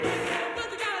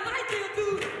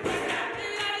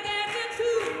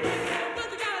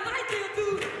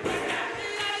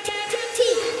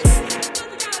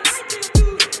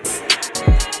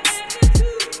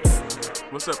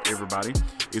What's up, everybody?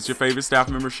 It's your favorite staff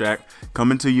member, Shaq,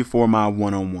 coming to you for my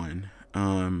one-on-one.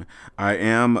 I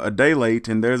am a day late,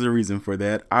 and there's a reason for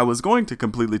that. I was going to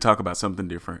completely talk about something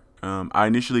different. I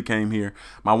initially came here.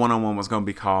 My one-on-one was going to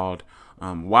be called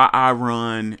Why I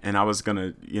Run, and I was going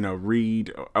to,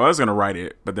 I was going to write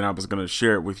it, but then I was going to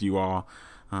share it with you all.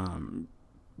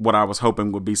 What I was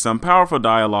hoping would be some powerful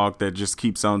dialogue that just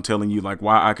keeps on telling you like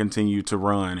why I continue to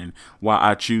run and why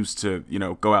I choose to,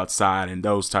 go outside and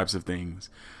those types of things.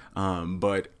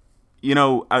 But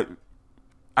I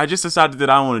just decided that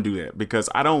I want to do that because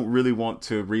I don't really want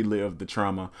to relive the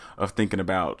trauma of thinking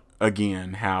about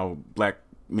again how black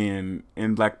men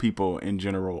and black people in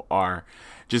general are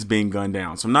just being gunned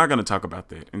down. So I'm not going to talk about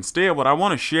that. Instead, what I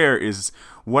want to share is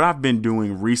what I've been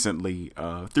doing recently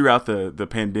throughout the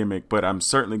pandemic, but I'm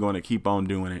certainly going to keep on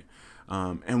doing it,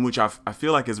 and which I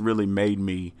feel like has really made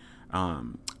me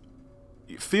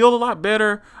feel a lot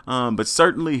better, but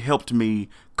certainly helped me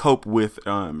cope with,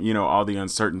 all the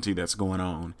uncertainty that's going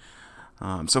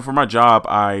on. So for my job,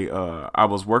 I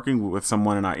was working with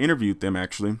someone and I interviewed them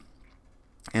actually.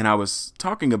 And I was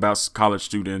talking about college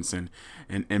students and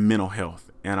mental health.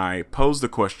 And I posed the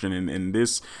question in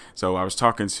this. So I was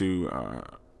talking to,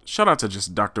 shout out to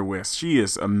just Dr. West. She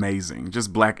is amazing.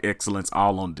 Just black excellence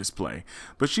all on display.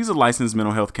 But she's a licensed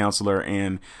mental health counselor.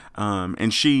 And I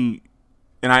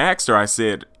asked her, I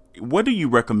said, what do you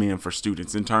recommend for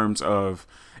students in terms of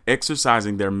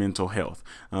exercising their mental health?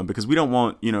 Because we don't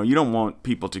want, you don't want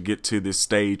people to get to this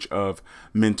stage of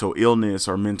mental illness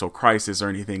or mental crisis or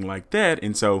anything like that.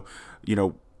 And so,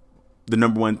 the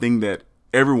number one thing that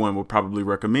everyone would probably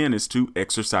recommend is to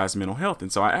exercise mental health. And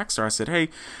so I asked her, I said, hey,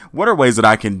 what are ways that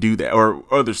I can do that or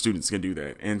other students can do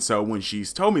that? And so when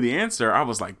she's told me the answer, I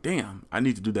was like, damn, I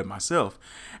need to do that myself.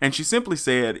 And she simply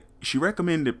said she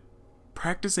recommended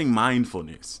practicing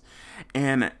mindfulness.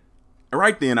 And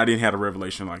right then I didn't have a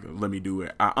revelation like, let me do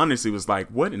it. I honestly was like,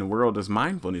 what in the world does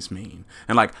mindfulness mean?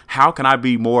 And like, how can I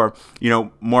be more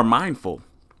mindful?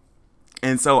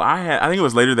 And so I think it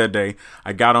was later that day,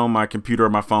 I got on my computer or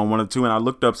my phone, one of the two, and I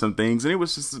looked up some things, and it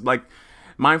was just like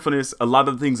mindfulness. A lot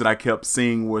of the things that I kept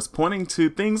seeing was pointing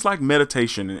to things like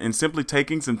meditation and simply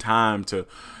taking some time to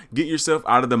get yourself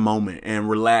out of the moment and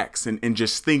relax and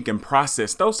just think and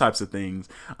process those types of things.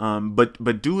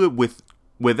 But do it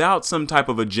without some type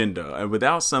of agenda,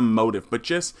 without some motive, but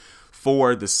just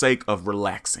for the sake of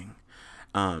relaxing,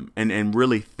 and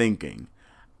really thinking.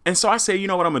 And so I say, you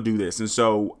know what, I'm going to do this. And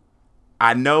so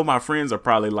I know my friends are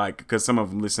probably like, because some of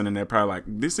them listening, they're probably like,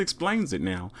 this explains it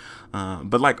now.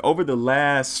 But like over the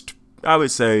last, I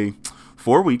would say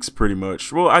 4 weeks, pretty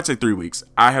much. Well, I'd say 3 weeks.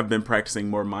 I have been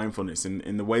practicing more mindfulness,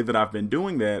 and the way that I've been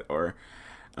doing that, or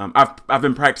I've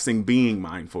been practicing being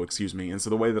mindful, excuse me. And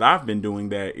so the way that I've been doing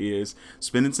that is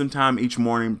spending some time each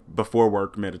morning before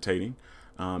work meditating,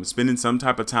 spending some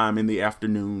type of time in the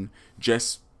afternoon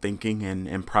just thinking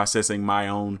and processing my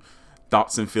own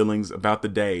thoughts and feelings about the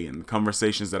day and the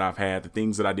conversations that I've had, the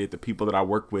things that I did, the people that I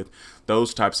work with,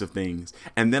 those types of things.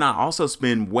 And then I also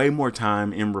spend way more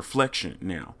time in reflection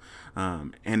now.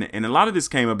 And a lot of this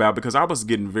came about because I was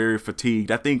getting very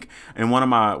fatigued. I think in one of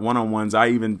my one-on-ones, I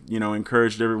even,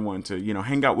 encouraged everyone to,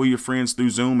 hang out with your friends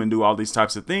through Zoom and do all these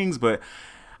types of things. But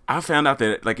I found out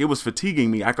that like it was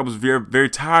fatiguing me. Like I was very, very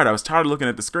tired. I was tired of looking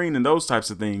at the screen and those types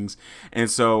of things. And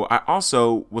so I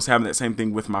also was having that same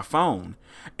thing with my phone.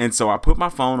 And so I put my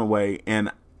phone away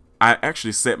and I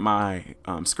actually set my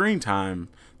screen time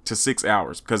to 6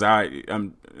 hours because at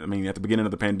the beginning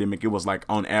of the pandemic, it was like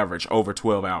on average over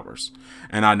 12 hours.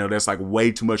 And I know that's like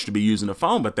way too much to be using the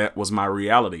phone, but that was my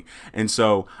reality. And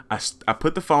so I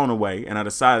put the phone away and I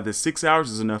decided that 6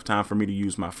 hours is enough time for me to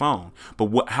use my phone.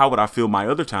 But how would I fill my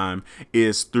other time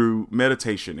is through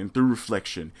meditation and through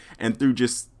reflection and through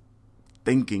just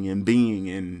thinking and being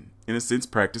and, in a sense,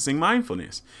 practicing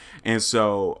mindfulness. And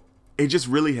so it just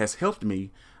really has helped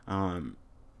me. And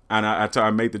I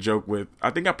made the joke with,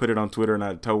 I think I put it on Twitter and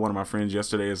I told one of my friends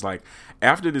yesterday, is like,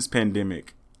 after this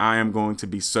pandemic, I am going to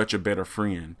be such a better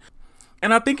friend.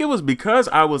 And I think it was because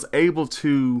I was able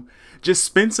to just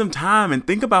spend some time and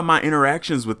think about my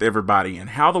interactions with everybody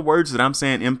and how the words that I'm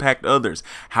saying impact others,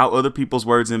 how other people's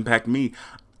words impact me.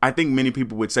 I think many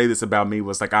people would say this about me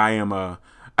was like, I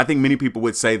think many people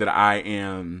would say that I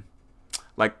am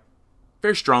like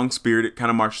very strong spirited, kind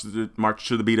of march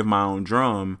to the beat of my own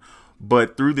drum.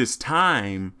 But through this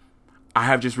time, I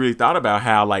have just really thought about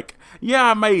how, like,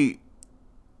 yeah, I may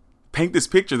paint this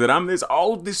picture that I'm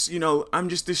I'm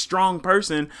just this strong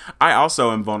person. I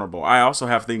also am vulnerable. I also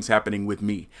have things happening with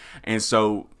me. And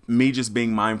so me just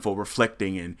being mindful,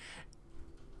 reflecting, and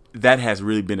that has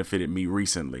really benefited me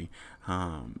recently.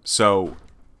 So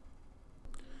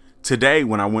today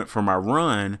when I went for my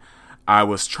run, I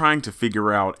was trying to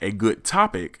figure out a good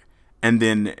topic. And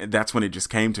then that's when it just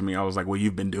came to me. I was like, well,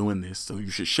 you've been doing this, so you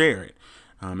should share it.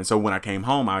 And so when I came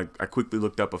home, I quickly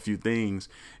looked up a few things,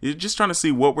 just trying to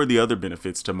see what were the other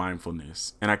benefits to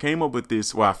mindfulness. And I came up with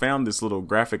this. Well, I found this little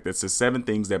graphic that says 7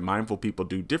 things that mindful people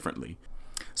do differently.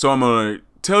 So I'm going to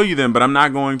tell you them, but I'm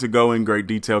not going to go in great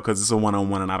detail because it's a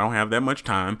one-on-one and I don't have that much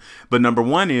time. But number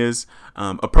 1 is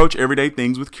approach everyday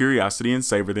things with curiosity and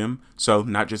savor them. So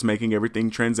not just making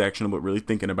everything transactional, but really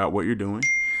thinking about what you're doing.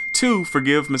 2,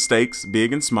 forgive mistakes,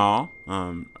 big and small.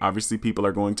 Obviously, people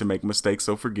are going to make mistakes,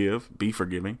 so be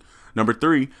forgiving. Number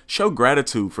 3, show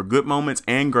gratitude for good moments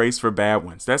and grace for bad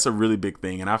ones. That's a really big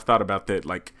thing, and I've thought about that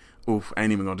like, oof, I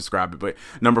ain't even gonna describe it. But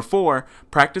number 4,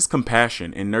 practice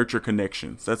compassion and nurture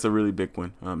connections. That's a really big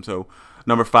one. So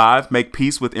number 5, make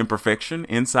peace with imperfection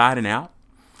inside and out.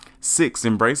 6,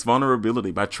 embrace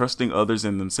vulnerability by trusting others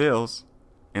and themselves.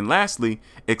 And lastly,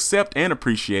 accept and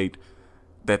appreciate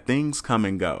that things come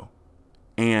and go.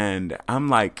 And I'm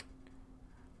like,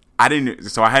 I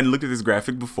hadn't looked at this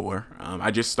graphic before. I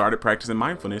just started practicing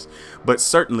mindfulness, but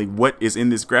certainly what is in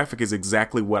this graphic is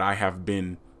exactly what I have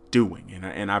been doing.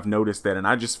 And I've noticed that, and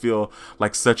I just feel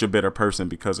like such a better person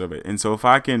because of it. And so if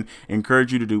I can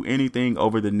encourage you to do anything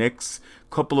over the next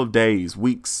couple of days,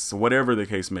 weeks, whatever the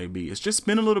case may be, it's just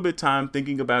spend a little bit of time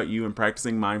thinking about you and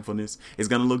practicing mindfulness. It's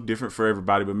going to look different for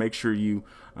everybody, but make sure you,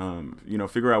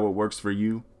 figure out what works for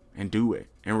you and do it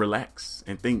and relax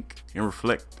and think and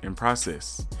reflect and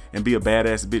process and be a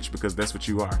badass bitch, because that's what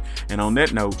you are. And on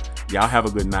that note, y'all have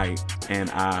a good night and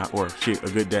a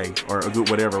good day or a good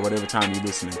whatever time you're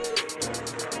listening.